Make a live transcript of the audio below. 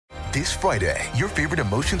This Friday, your favorite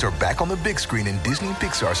emotions are back on the big screen in Disney and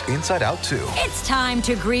Pixar's Inside Out 2. It's time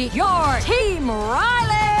to greet your Team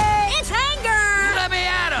Riley! It's anger! Let me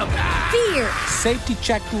at him! Fear! Safety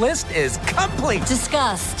checklist is complete!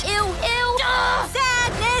 Disgust! Ew!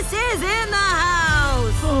 Sadness is in the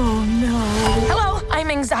house! Oh, no. Hello, I'm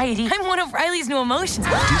anxiety. I'm one of Riley's new emotions.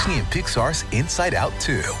 Disney and Pixar's Inside Out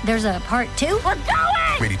 2. There's a part 2? We're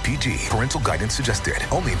going! Rated PG. Parental guidance suggested.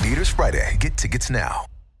 Only in theaters Friday. Get tickets now.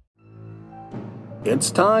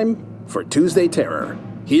 It's time for Tuesday Terror,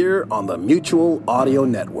 here on the Mutual Audio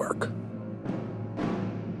Network.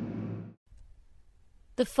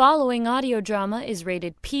 The following audio drama is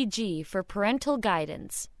rated PG for parental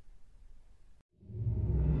guidance.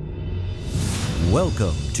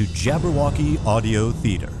 Welcome to Jabberwocky Audio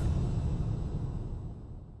Theater.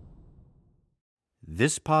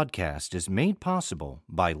 This podcast is made possible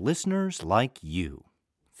by listeners like you.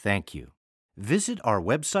 Thank you. Visit our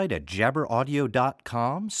website at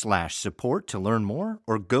jabberaudio.com/support to learn more,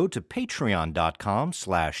 or go to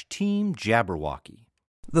patreon.com/teamjabberwocky.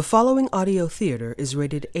 The following audio theater is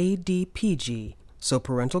rated ADPG, so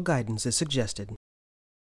parental guidance is suggested.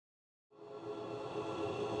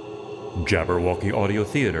 Jabberwocky Audio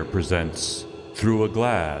Theater presents Through a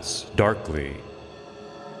Glass, Darkly.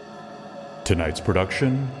 Tonight's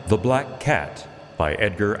production, The Black Cat by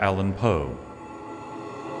Edgar Allan Poe.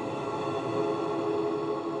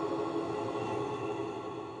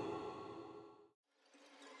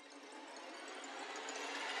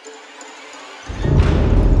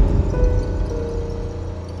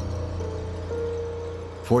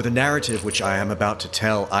 For the narrative which I am about to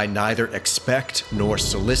tell, I neither expect nor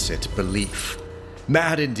solicit belief.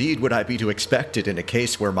 Mad indeed would I be to expect it in a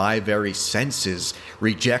case where my very senses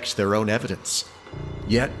reject their own evidence.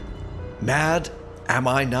 Yet, mad am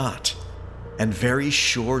I not, and very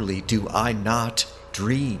surely do I not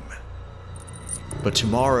dream. But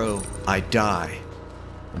tomorrow I die,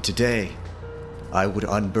 and today I would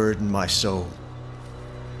unburden my soul.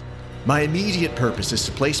 My immediate purpose is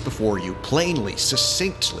to place before you, plainly,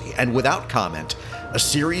 succinctly, and without comment, a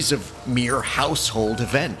series of mere household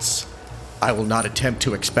events. I will not attempt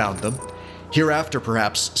to expound them. Hereafter,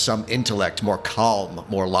 perhaps some intellect more calm,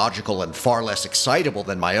 more logical, and far less excitable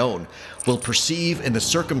than my own will perceive in the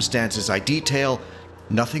circumstances I detail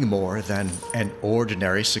nothing more than an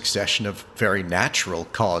ordinary succession of very natural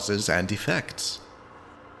causes and effects.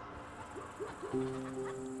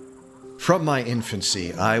 From my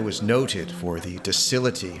infancy, I was noted for the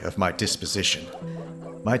docility of my disposition.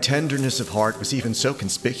 My tenderness of heart was even so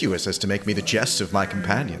conspicuous as to make me the jest of my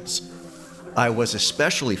companions. I was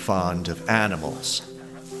especially fond of animals,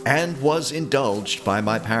 and was indulged by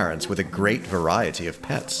my parents with a great variety of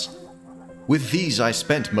pets. With these I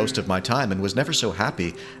spent most of my time, and was never so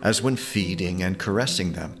happy as when feeding and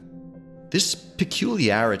caressing them. This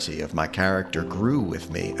peculiarity of my character grew with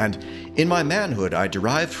me, and in my manhood I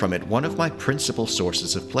derived from it one of my principal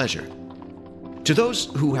sources of pleasure. To those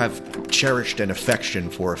who have cherished an affection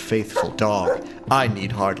for a faithful dog, I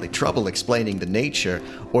need hardly trouble explaining the nature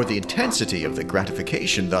or the intensity of the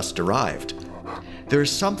gratification thus derived. There is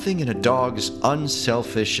something in a dog's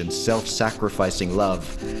unselfish and self-sacrificing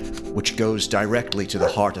love which goes directly to the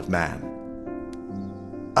heart of man.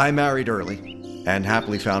 I married early, and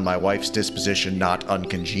happily found my wife's disposition not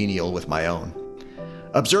uncongenial with my own.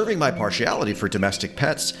 Observing my partiality for domestic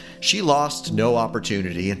pets, she lost no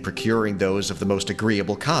opportunity in procuring those of the most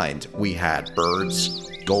agreeable kind. We had birds,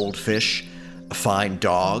 goldfish, a fine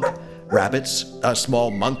dog, rabbits, a small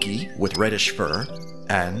monkey with reddish fur,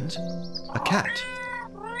 and a cat.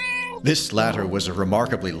 This latter was a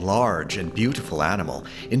remarkably large and beautiful animal,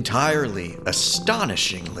 entirely,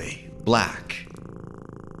 astonishingly black.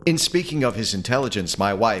 In speaking of his intelligence,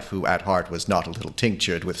 my wife, who at heart was not a little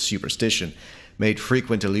tinctured with superstition, made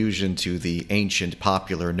frequent allusion to the ancient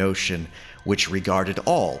popular notion which regarded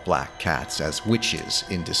all black cats as witches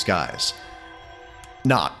in disguise.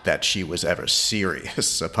 Not that she was ever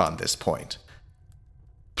serious upon this point.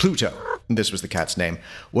 Pluto, this was the cat's name,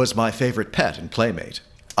 was my favorite pet and playmate.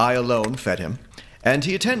 I alone fed him, and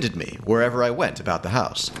he attended me wherever I went about the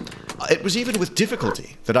house. It was even with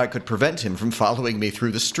difficulty that I could prevent him from following me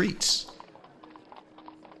through the streets.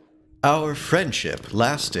 Our friendship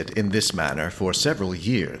lasted in this manner for several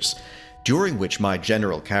years, during which my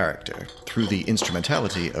general character, through the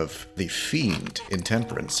instrumentality of the fiend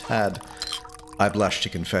Intemperance, had, I blush to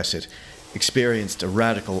confess it, experienced a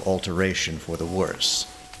radical alteration for the worse.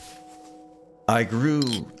 I grew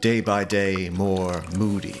day by day more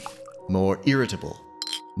moody, more irritable,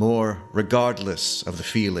 more regardless of the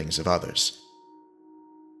feelings of others.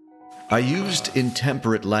 I used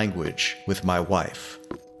intemperate language with my wife,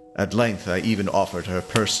 At length, I even offered her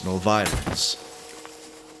personal violence.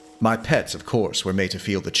 My pets, of course, were made to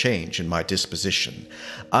feel the change in my disposition.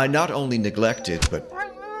 I not only neglected, but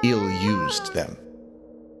ill-used them.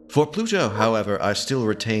 For Pluto, however, I still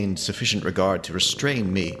retained sufficient regard to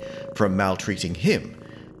restrain me from maltreating him,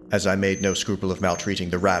 as I made no scruple of maltreating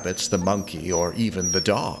the rabbits, the monkey, or even the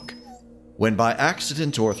dog, when by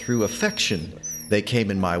accident or through affection they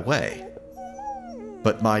came in my way.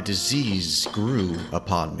 But my disease grew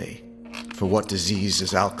upon me, for what disease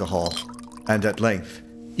is alcohol, and at length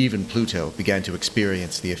even Pluto began to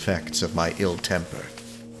experience the effects of my ill temper.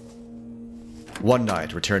 One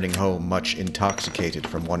night, returning home much intoxicated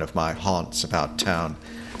from one of my haunts about town,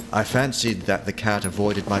 I fancied that the cat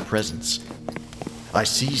avoided my presence. I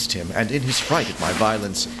seized him, and in his fright at my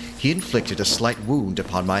violence, he inflicted a slight wound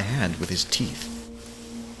upon my hand with his teeth.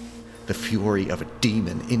 The fury of a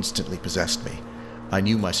demon instantly possessed me. I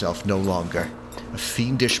knew myself no longer. A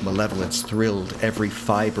fiendish malevolence thrilled every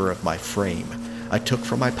fiber of my frame. I took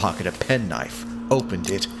from my pocket a penknife, opened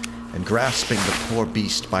it, and grasping the poor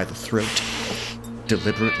beast by the throat,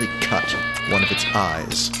 deliberately cut one of its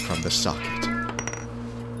eyes from the socket.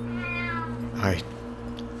 I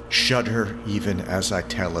shudder even as I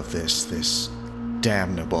tell of this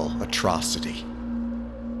damnable atrocity.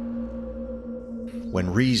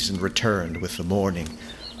 When reason returned with the morning,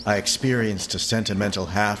 I experienced a sentimental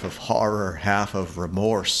half of horror, half of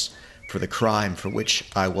remorse for the crime for which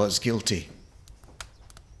I was guilty.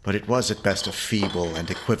 But it was at best a feeble and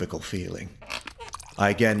equivocal feeling. I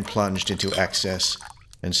again plunged into excess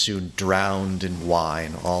and soon drowned in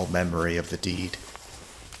wine all memory of the deed.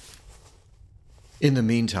 In the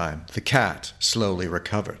meantime, the cat slowly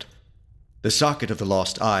recovered. The socket of the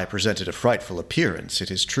lost eye presented a frightful appearance, it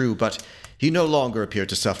is true, but he no longer appeared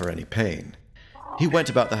to suffer any pain. He went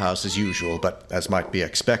about the house as usual, but, as might be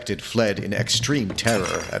expected, fled in extreme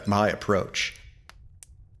terror at my approach.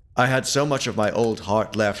 I had so much of my old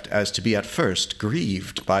heart left as to be at first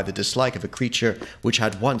grieved by the dislike of a creature which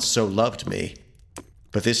had once so loved me,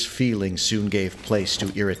 but this feeling soon gave place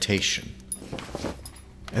to irritation.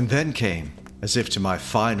 And then came, as if to my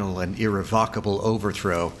final and irrevocable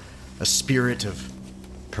overthrow, a spirit of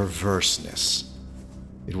perverseness.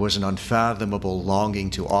 It was an unfathomable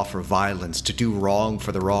longing to offer violence, to do wrong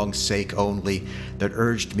for the wrong's sake only, that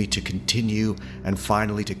urged me to continue and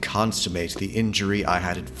finally to consummate the injury I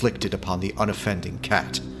had inflicted upon the unoffending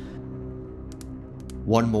cat.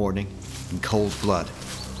 One morning, in cold blood,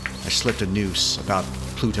 I slipped a noose about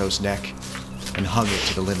Pluto's neck and hung it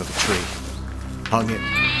to the limb of a tree. Hung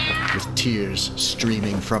it with tears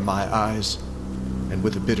streaming from my eyes and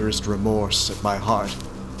with the bitterest remorse at my heart.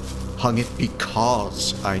 Hung it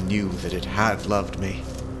because I knew that it had loved me,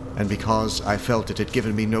 and because I felt it had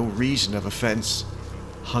given me no reason of offense.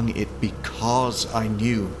 Hung it because I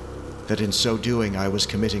knew that in so doing I was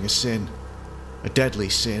committing a sin, a deadly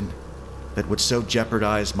sin, that would so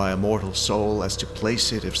jeopardize my immortal soul as to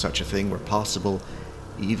place it, if such a thing were possible,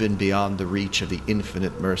 even beyond the reach of the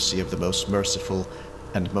infinite mercy of the most merciful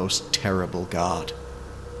and most terrible God.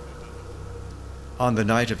 On the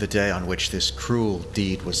night of the day on which this cruel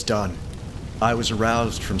deed was done, I was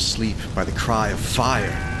aroused from sleep by the cry of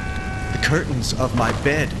fire. The curtains of my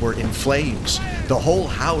bed were in flames. The whole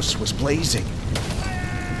house was blazing.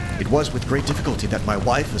 It was with great difficulty that my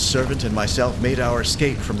wife, a servant, and myself made our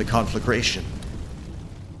escape from the conflagration.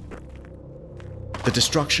 The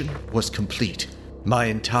destruction was complete. My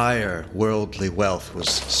entire worldly wealth was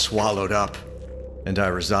swallowed up, and I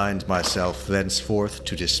resigned myself thenceforth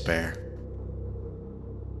to despair.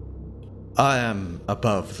 I am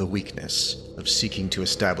above the weakness of seeking to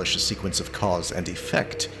establish a sequence of cause and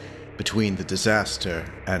effect between the disaster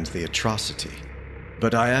and the atrocity,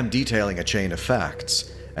 but I am detailing a chain of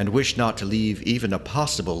facts and wish not to leave even a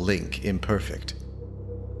possible link imperfect.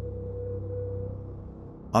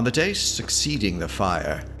 On the day succeeding the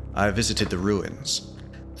fire, I visited the ruins.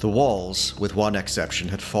 The walls, with one exception,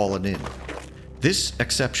 had fallen in. This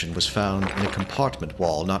exception was found in a compartment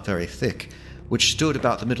wall not very thick, which stood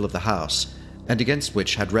about the middle of the house, and against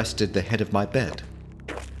which had rested the head of my bed.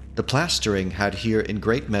 The plastering had here in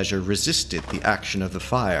great measure resisted the action of the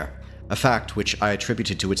fire, a fact which I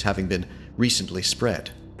attributed to its having been recently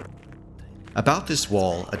spread. About this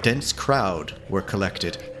wall a dense crowd were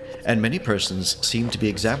collected, and many persons seemed to be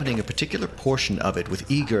examining a particular portion of it with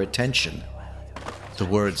eager attention. The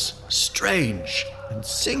words "strange" and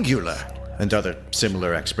 "singular" and other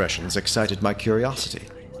similar expressions excited my curiosity.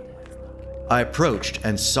 I approached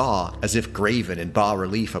and saw, as if graven in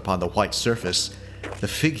bas-relief upon the white surface, the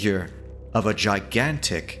figure of a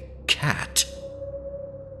gigantic cat.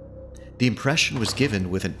 The impression was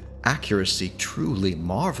given with an accuracy truly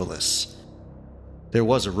marvelous. There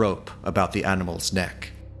was a rope about the animal's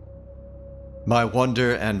neck. My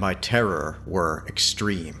wonder and my terror were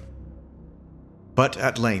extreme. But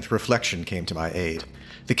at length reflection came to my aid.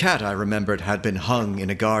 The cat, I remembered, had been hung in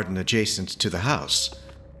a garden adjacent to the house.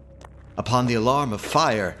 Upon the alarm of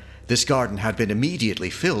fire, this garden had been immediately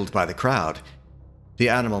filled by the crowd. The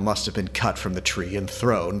animal must have been cut from the tree and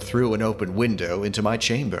thrown through an open window into my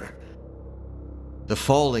chamber. The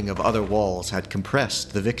falling of other walls had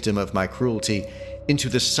compressed the victim of my cruelty into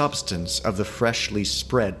the substance of the freshly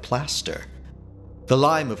spread plaster, the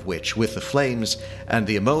lime of which, with the flames and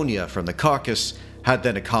the ammonia from the carcass, had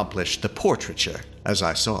then accomplished the portraiture as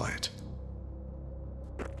I saw it.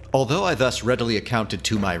 Although I thus readily accounted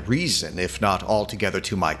to my reason, if not altogether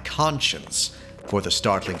to my conscience, for the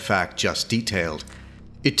startling fact just detailed,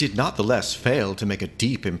 it did not the less fail to make a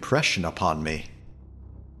deep impression upon me.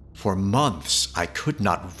 For months I could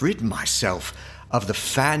not rid myself of the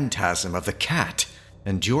phantasm of the cat,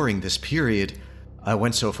 and during this period I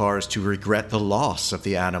went so far as to regret the loss of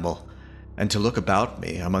the animal, and to look about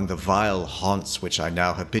me among the vile haunts which I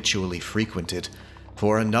now habitually frequented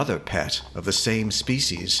for another pet of the same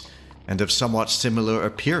species and of somewhat similar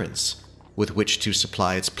appearance with which to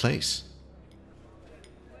supply its place.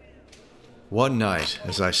 One night,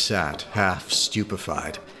 as I sat, half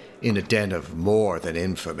stupefied, in a den of more than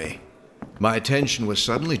infamy, my attention was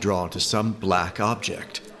suddenly drawn to some black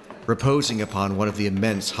object, reposing upon one of the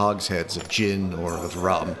immense hogsheads of gin or of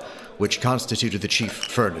rum, which constituted the chief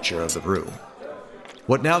furniture of the room.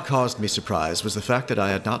 What now caused me surprise was the fact that I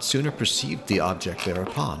had not sooner perceived the object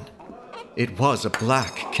thereupon. It was a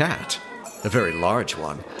black cat, a very large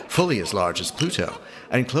one, fully as large as Pluto,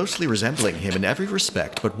 and closely resembling him in every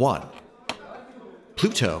respect but one.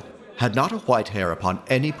 Pluto had not a white hair upon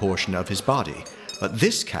any portion of his body, but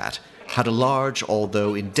this cat had a large,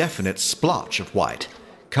 although indefinite, splotch of white,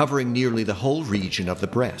 covering nearly the whole region of the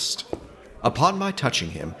breast. Upon my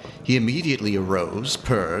touching him, he immediately arose,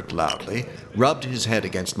 purred loudly, rubbed his head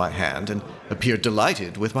against my hand, and appeared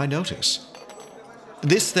delighted with my notice.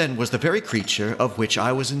 This, then, was the very creature of which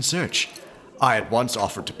I was in search. I at once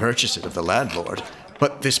offered to purchase it of the landlord,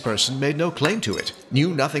 but this person made no claim to it,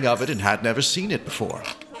 knew nothing of it, and had never seen it before.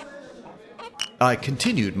 I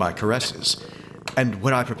continued my caresses, and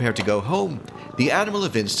when I prepared to go home, the animal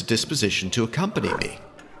evinced a disposition to accompany me.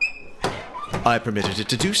 I permitted it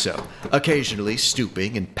to do so, occasionally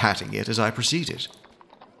stooping and patting it as I proceeded.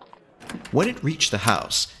 When it reached the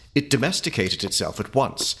house, it domesticated itself at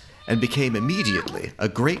once, and became immediately a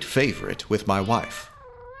great favorite with my wife.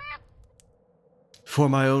 For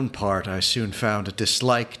my own part, I soon found a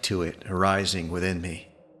dislike to it arising within me.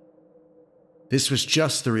 This was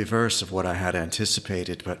just the reverse of what I had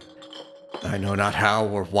anticipated, but I know not how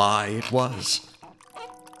or why it was.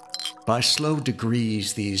 By slow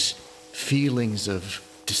degrees, these feelings of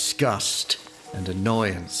disgust and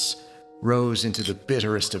annoyance rose into the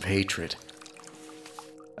bitterest of hatred.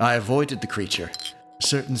 I avoided the creature. A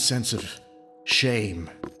certain sense of shame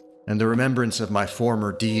and the remembrance of my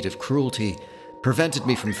former deed of cruelty prevented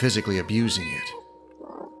me from physically abusing it.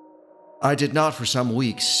 I did not for some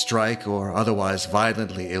weeks strike or otherwise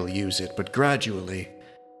violently ill-use it, but gradually,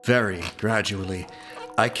 very gradually,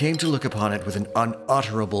 I came to look upon it with an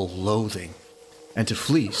unutterable loathing, and to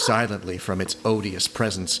flee silently from its odious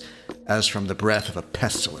presence as from the breath of a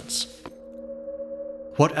pestilence.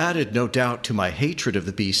 What added no doubt to my hatred of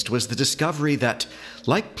the beast was the discovery that,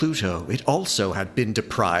 like Pluto, it also had been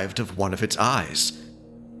deprived of one of its eyes.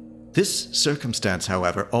 This circumstance,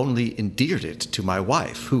 however, only endeared it to my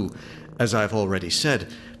wife, who, as I've already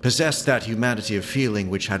said, possessed that humanity of feeling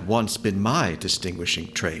which had once been my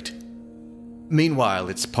distinguishing trait. Meanwhile,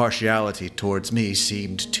 its partiality towards me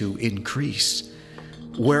seemed to increase.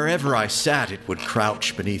 Wherever I sat, it would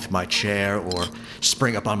crouch beneath my chair or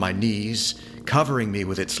spring up on my knees, covering me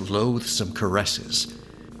with its loathsome caresses.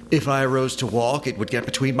 If I arose to walk, it would get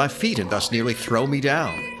between my feet and thus nearly throw me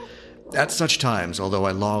down. At such times, although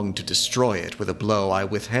I longed to destroy it with a blow, I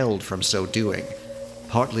withheld from so doing,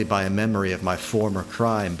 partly by a memory of my former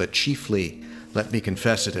crime, but chiefly, let me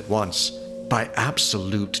confess it at once, by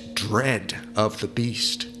absolute dread of the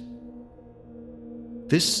beast.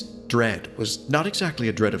 This dread was not exactly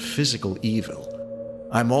a dread of physical evil.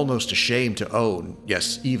 I'm almost ashamed to own,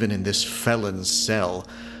 yes, even in this felon's cell,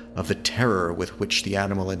 of the terror with which the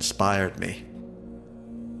animal inspired me.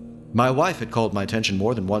 My wife had called my attention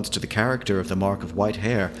more than once to the character of the mark of white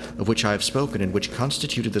hair of which I have spoken, and which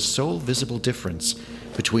constituted the sole visible difference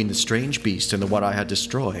between the strange beast and the one I had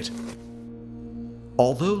destroyed.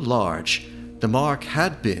 Although large, the mark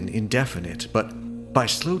had been indefinite, but by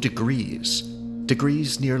slow degrees,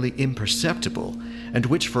 degrees nearly imperceptible, and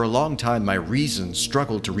which for a long time my reason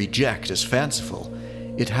struggled to reject as fanciful,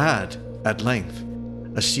 it had, at length,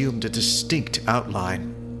 assumed a distinct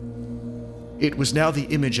outline. It was now the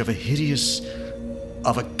image of a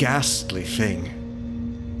ghastly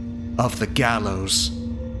thing, of the gallows.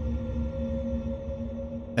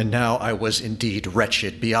 And now I was indeed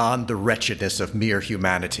wretched beyond the wretchedness of mere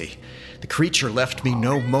humanity. The creature left me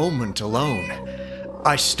no moment alone.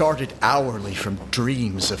 I started hourly from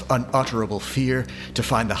dreams of unutterable fear to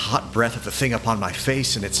find the hot breath of the thing upon my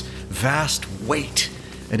face and its vast weight,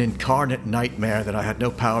 an incarnate nightmare that I had no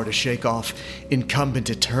power to shake off, incumbent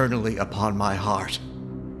eternally upon my heart.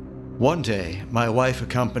 One day, my wife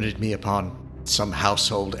accompanied me upon some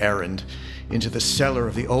household errand into the cellar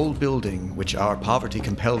of the old building which our poverty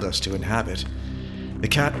compelled us to inhabit. The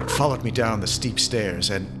cat followed me down the steep stairs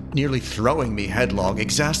and, nearly throwing me headlong,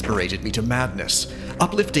 exasperated me to madness.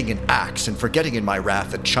 Uplifting an axe and forgetting in my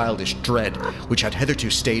wrath the childish dread which had hitherto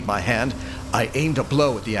stayed my hand, I aimed a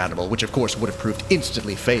blow at the animal, which of course would have proved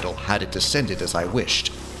instantly fatal had it descended as I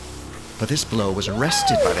wished. But this blow was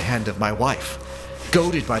arrested by the hand of my wife.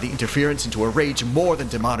 Goaded by the interference into a rage more than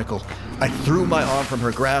demoniacal, I threw my arm from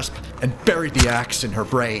her grasp and buried the axe in her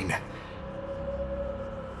brain.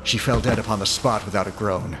 She fell dead upon the spot without a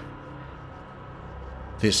groan.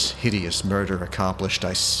 This hideous murder accomplished,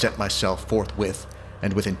 I set myself forthwith,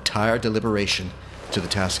 and with entire deliberation, to the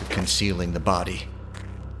task of concealing the body.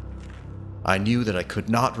 I knew that I could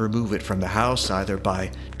not remove it from the house either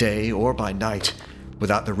by day or by night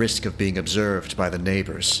without the risk of being observed by the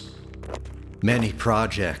neighbors. Many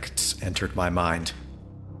projects entered my mind.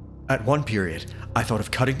 At one period, I thought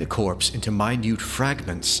of cutting the corpse into minute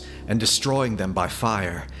fragments and destroying them by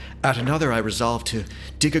fire. At another, I resolved to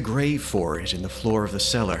dig a grave for it in the floor of the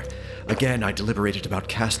cellar. Again, I deliberated about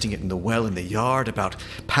casting it in the well in the yard, about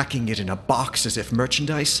packing it in a box as if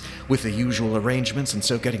merchandise, with the usual arrangements, and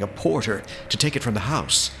so getting a porter to take it from the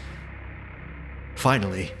house.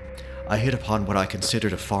 Finally, I hit upon what I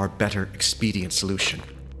considered a far better expedient solution.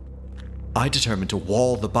 I determined to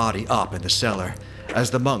wall the body up in the cellar,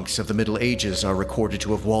 as the monks of the Middle Ages are recorded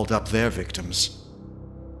to have walled up their victims.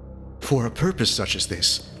 For a purpose such as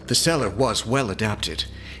this, the cellar was well adapted.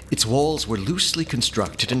 Its walls were loosely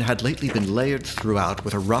constructed and had lately been layered throughout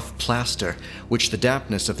with a rough plaster, which the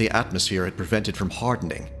dampness of the atmosphere had prevented from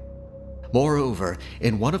hardening. Moreover,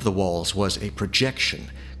 in one of the walls was a projection,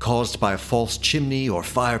 caused by a false chimney or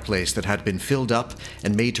fireplace that had been filled up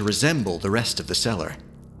and made to resemble the rest of the cellar.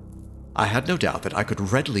 I had no doubt that I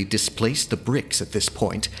could readily displace the bricks at this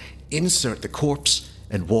point, insert the corpse,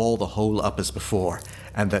 and wall the whole up as before,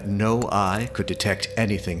 and that no eye could detect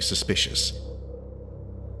anything suspicious.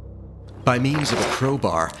 By means of a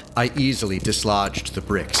crowbar, I easily dislodged the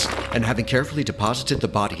bricks, and having carefully deposited the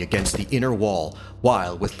body against the inner wall,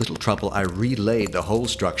 while, with little trouble, I relaid the whole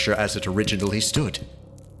structure as it originally stood.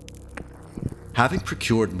 Having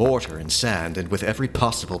procured mortar and sand, and with every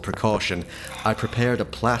possible precaution, I prepared a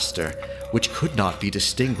plaster which could not be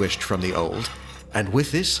distinguished from the old, and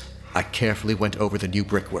with this, I carefully went over the new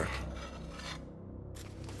brickwork.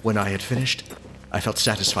 When I had finished, I felt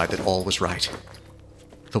satisfied that all was right.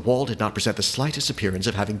 The wall did not present the slightest appearance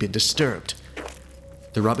of having been disturbed.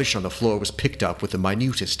 The rubbish on the floor was picked up with the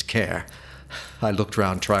minutest care. I looked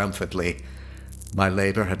round triumphantly. My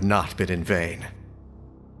labor had not been in vain.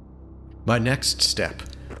 My next step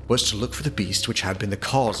was to look for the beast which had been the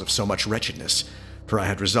cause of so much wretchedness, for I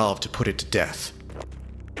had resolved to put it to death.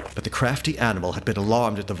 But the crafty animal had been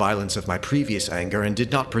alarmed at the violence of my previous anger and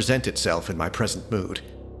did not present itself in my present mood.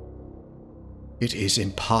 It is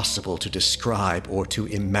impossible to describe or to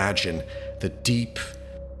imagine the deep,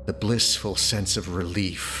 the blissful sense of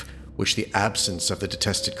relief which the absence of the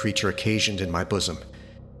detested creature occasioned in my bosom.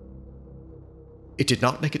 It did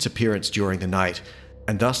not make its appearance during the night,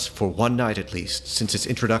 and thus, for one night at least, since its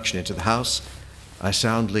introduction into the house, I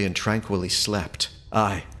soundly and tranquilly slept.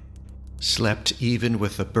 I slept even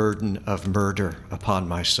with the burden of murder upon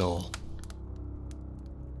my soul.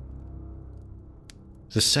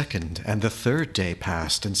 The second and the third day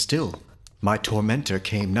passed, and still my tormentor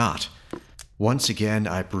came not. Once again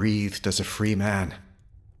I breathed as a free man.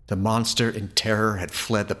 The monster in terror had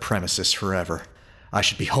fled the premises forever. I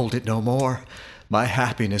should behold it no more. My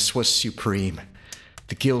happiness was supreme.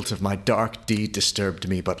 The guilt of my dark deed disturbed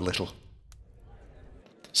me but little.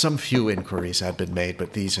 Some few inquiries had been made,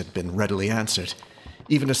 but these had been readily answered.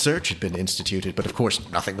 Even a search had been instituted, but of course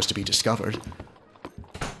nothing was to be discovered.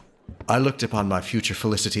 I looked upon my future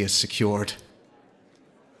felicity as secured.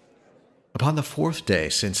 Upon the 4th day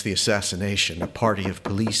since the assassination, a party of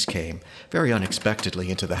police came, very unexpectedly,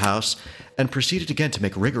 into the house and proceeded again to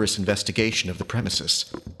make rigorous investigation of the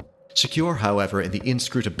premises. Secure, however, in the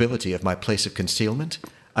inscrutability of my place of concealment,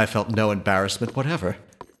 I felt no embarrassment whatever.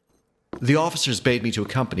 The officers bade me to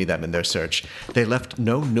accompany them in their search. They left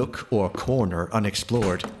no nook or corner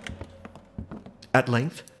unexplored. At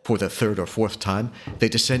length, for the 3rd or 4th time, they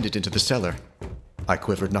descended into the cellar. I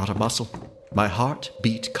quivered not a muscle. My heart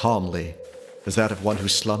beat calmly, as that of one who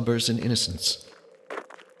slumbers in innocence.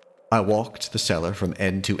 I walked the cellar from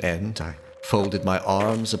end to end. I folded my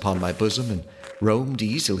arms upon my bosom and roamed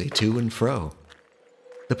easily to and fro.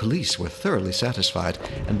 The police were thoroughly satisfied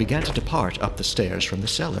and began to depart up the stairs from the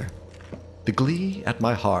cellar. The glee at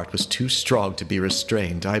my heart was too strong to be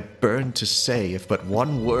restrained. I burned to say, if but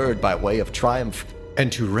one word by way of triumph,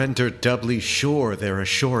 and to render doubly sure their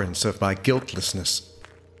assurance of my guiltlessness.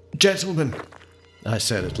 "Gentlemen," I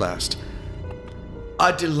said at last,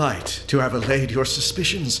 "I delight to have allayed your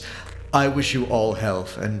suspicions. I wish you all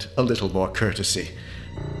health and a little more courtesy.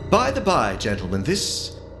 By the by, gentlemen,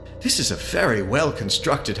 this is a very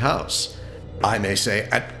well-constructed house. I may say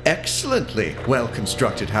an excellently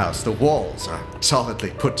well-constructed house. The walls are solidly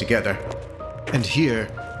put together." And here,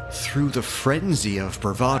 through the frenzy of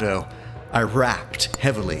bravado, I rapped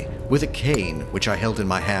heavily with a cane which I held in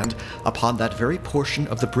my hand upon that very portion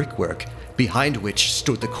of the brickwork behind which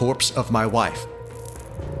stood the corpse of my wife.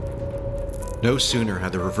 No sooner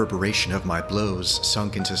had the reverberation of my blows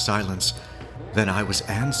sunk into silence than I was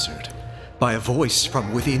answered by a voice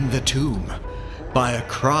from within the tomb, by a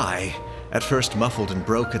cry, at first muffled and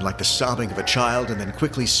broken like the sobbing of a child, and then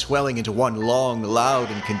quickly swelling into one long,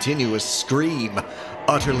 loud, and continuous scream,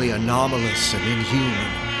 utterly anomalous and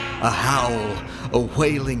inhuman. A howl, a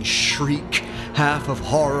wailing shriek, half of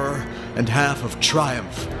horror and half of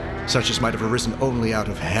triumph, such as might have arisen only out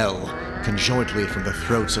of hell, conjointly from the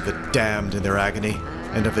throats of the damned in their agony,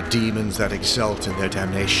 and of the demons that exult in their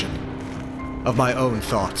damnation. Of my own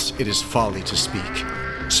thoughts it is folly to speak.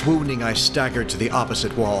 Swooning, I staggered to the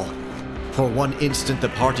opposite wall. For one instant the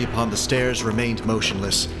party upon the stairs remained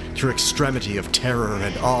motionless, through extremity of terror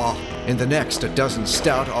and awe. In the next, a dozen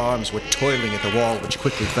stout arms were toiling at the wall, which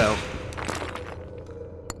quickly fell.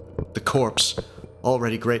 The corpse,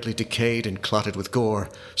 already greatly decayed and clotted with gore,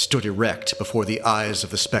 stood erect before the eyes of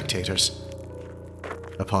the spectators.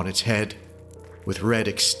 Upon its head, with red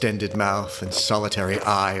extended mouth and solitary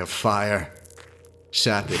eye of fire,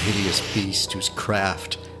 sat the hideous beast whose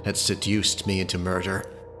craft had seduced me into murder,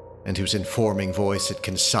 and whose informing voice had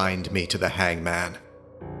consigned me to the hangman.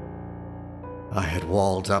 I had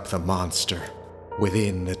walled up the monster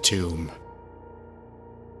within the tomb.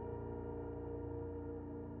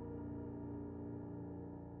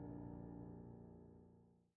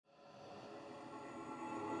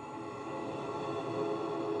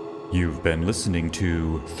 You've been listening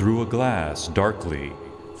to Through a Glass Darkly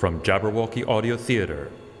from Jabberwocky Audio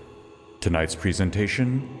Theater. Tonight's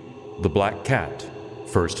presentation, The Black Cat,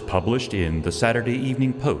 first published in the Saturday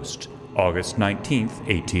Evening Post, August 19th,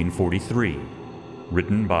 1843.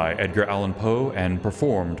 Written by Edgar Allan Poe and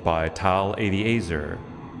performed by Tal Aviazer.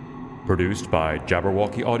 Produced by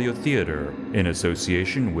Jabberwocky Audio Theater in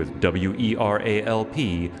association with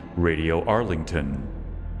WERALP Radio Arlington.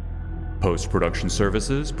 Post-production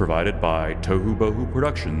services provided by Tohu Bohu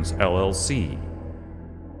Productions, LLC.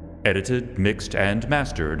 Edited, mixed, and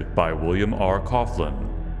mastered by William R. Coughlin.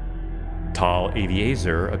 Tal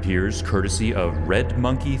Aviazer appears courtesy of Red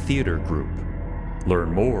Monkey Theater Group.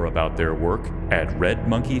 Learn more about their work at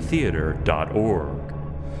redmonkeytheater.org.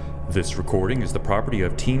 This recording is the property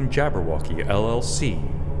of Team Jabberwocky, LLC,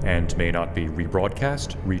 and may not be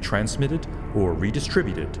rebroadcast, retransmitted, or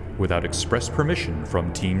redistributed without express permission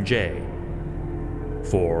from Team J.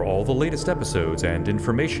 For all the latest episodes and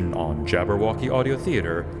information on Jabberwocky Audio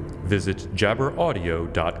Theater, visit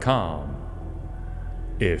jabberaudio.com.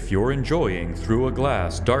 If you're enjoying Through a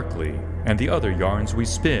Glass Darkly and the other yarns we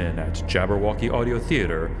spin at Jabberwocky Audio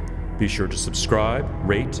Theater, be sure to subscribe,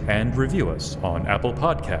 rate, and review us on Apple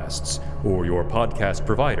Podcasts or your podcast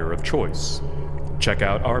provider of choice. Check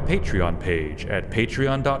out our Patreon page at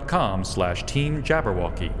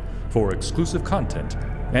patreon.com/teamjabberwocky for exclusive content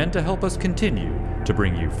and to help us continue to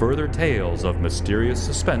bring you further tales of mysterious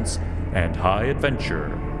suspense and high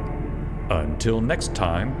adventure. Until next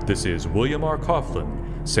time, this is William R. Coughlin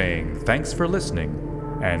saying thanks for listening,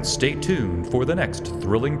 and stay tuned for the next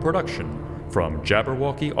thrilling production from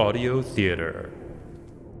Jabberwocky Audio Theater.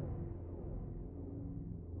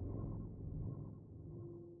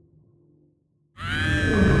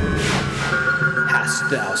 Hast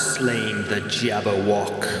thou slain the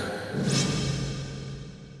Jabberwock?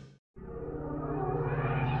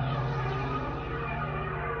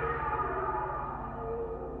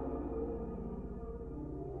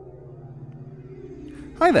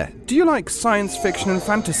 Hi there, do you like science fiction and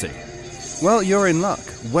fantasy? Well, you're in luck.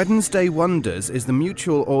 Wednesday Wonders is the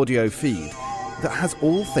Mutual audio feed that has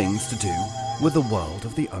all things to do with the world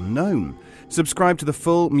of the unknown. Subscribe to the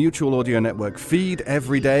full Mutual Audio Network feed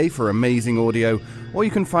every day for amazing audio, or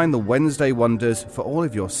you can find the Wednesday Wonders for all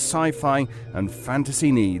of your sci-fi and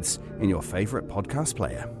fantasy needs in your favourite podcast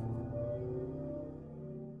player.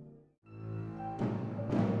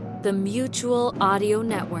 The Mutual Audio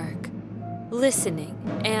Network. Listening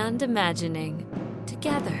and imagining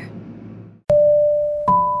together.